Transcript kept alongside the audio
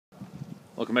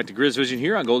Welcome back to GrizzVision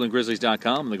here on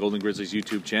GoldenGrizzlies.com and the Golden Grizzlies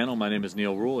YouTube channel. My name is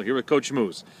Neal Ruhl, here with Coach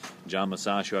Moose. John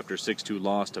Musachio after 6-2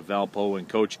 loss to Valpo. And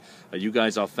Coach, you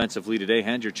guys offensively today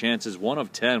had your chances 1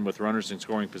 of 10 with runners in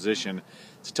scoring position.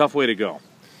 It's a tough way to go.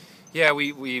 Yeah,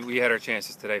 we had our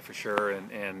chances today for sure,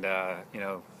 and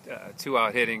two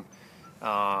out hitting.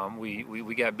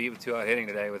 We got beat with 2 out hitting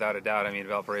today without a doubt. I mean,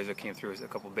 Valparaiso came through with a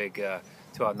couple big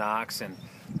 2 out knocks, and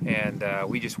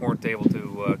we just weren't able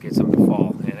to get something to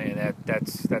fall, and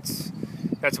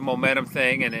that's a momentum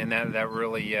thing, and that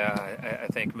really I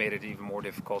think made it even more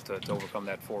difficult to overcome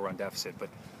that 4-run deficit. But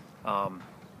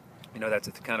that's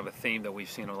kind of a theme that we've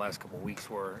seen in the last couple of weeks,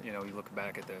 where you look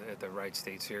back at the Wright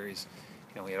State series.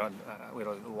 We had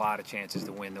a lot of chances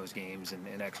to win those games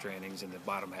in extra innings in the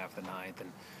bottom half of the ninth,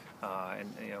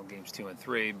 and games 2 and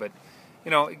 3. But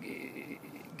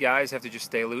guys have to just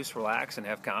stay loose, relax, and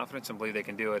have confidence and believe they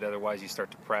can do it. Otherwise, you start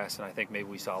to press, and I think maybe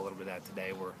we saw a little bit of that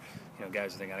today, where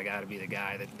guys are thinking, I got to be the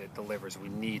guy that delivers. We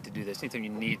need to do this. Anytime you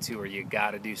need to, or you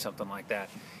got to do something like that,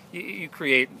 you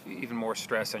create even more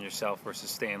stress on yourself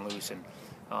versus staying loose and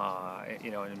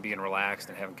being relaxed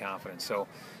and having confidence. So.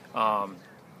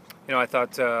 I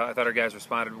thought our guys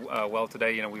responded well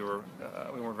today. We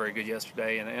weren't very good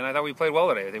yesterday, and I thought we played well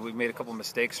today. I think we made a couple of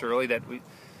mistakes early that we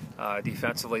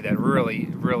defensively that really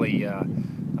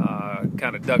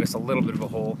kind of dug us a little bit of a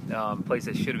hole. Plays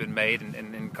that should have been made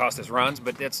and cost us runs,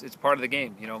 but it's part of the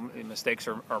game. Mistakes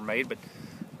are made, but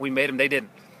we made them. They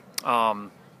didn't.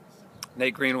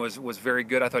 Nate Green was very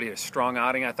good. I thought he had a strong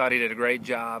outing. I thought he did a great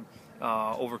job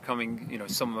overcoming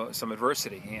some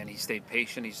adversity, and he stayed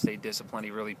patient, he stayed disciplined.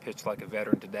 He really pitched like a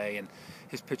veteran today, and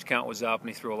his pitch count was up, and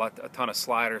he threw a ton of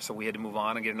sliders, so we had to move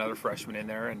on and get another freshman in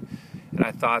there. And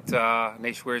I thought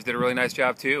Nate Schweers did a really nice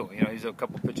job too. He's a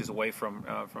couple pitches away from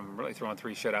really throwing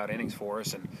 3 shutout innings for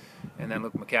us, and then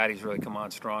Luke McCaddy's really come on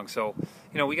strong. So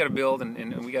we got to build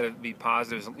and we got to be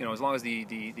positive. As long as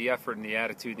the effort and the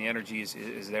attitude and the energy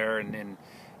is there, and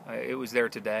it was there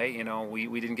today.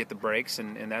 We didn't get the breaks,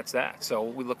 and that's that. So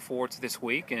we look forward to this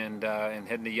week and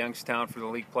heading to Youngstown for the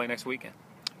league play next weekend.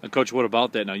 Coach, what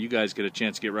about that? Now you guys get a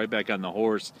chance to get right back on the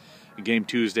horse. Game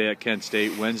Tuesday at Kent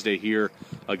State, Wednesday here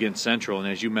against Central, and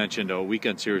as you mentioned, a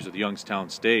weekend series with Youngstown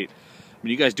State. I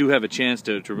mean, you guys do have a chance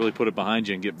to really put it behind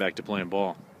you and get back to playing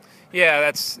ball. Yeah,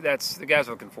 that's the guys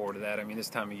are looking forward to that. I mean, this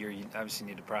time of year you obviously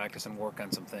need to practice and work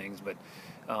on some things, but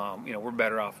we're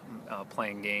better off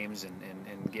playing games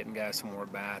and getting guys some more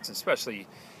bats, especially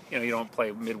you don't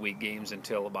play midweek games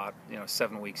until about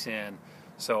 7 weeks in.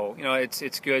 So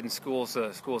it's good, and schools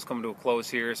coming to a close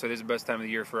here, so this is the best time of the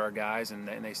year for our guys, and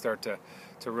they start to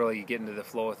really get into the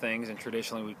flow of things. And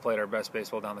traditionally we played our best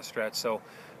baseball down the stretch, so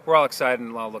we're all excited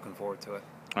and all looking forward to it.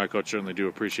 All right, Coach, certainly do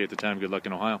appreciate the time. Good luck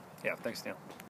in Ohio. Yeah, thanks, Neal.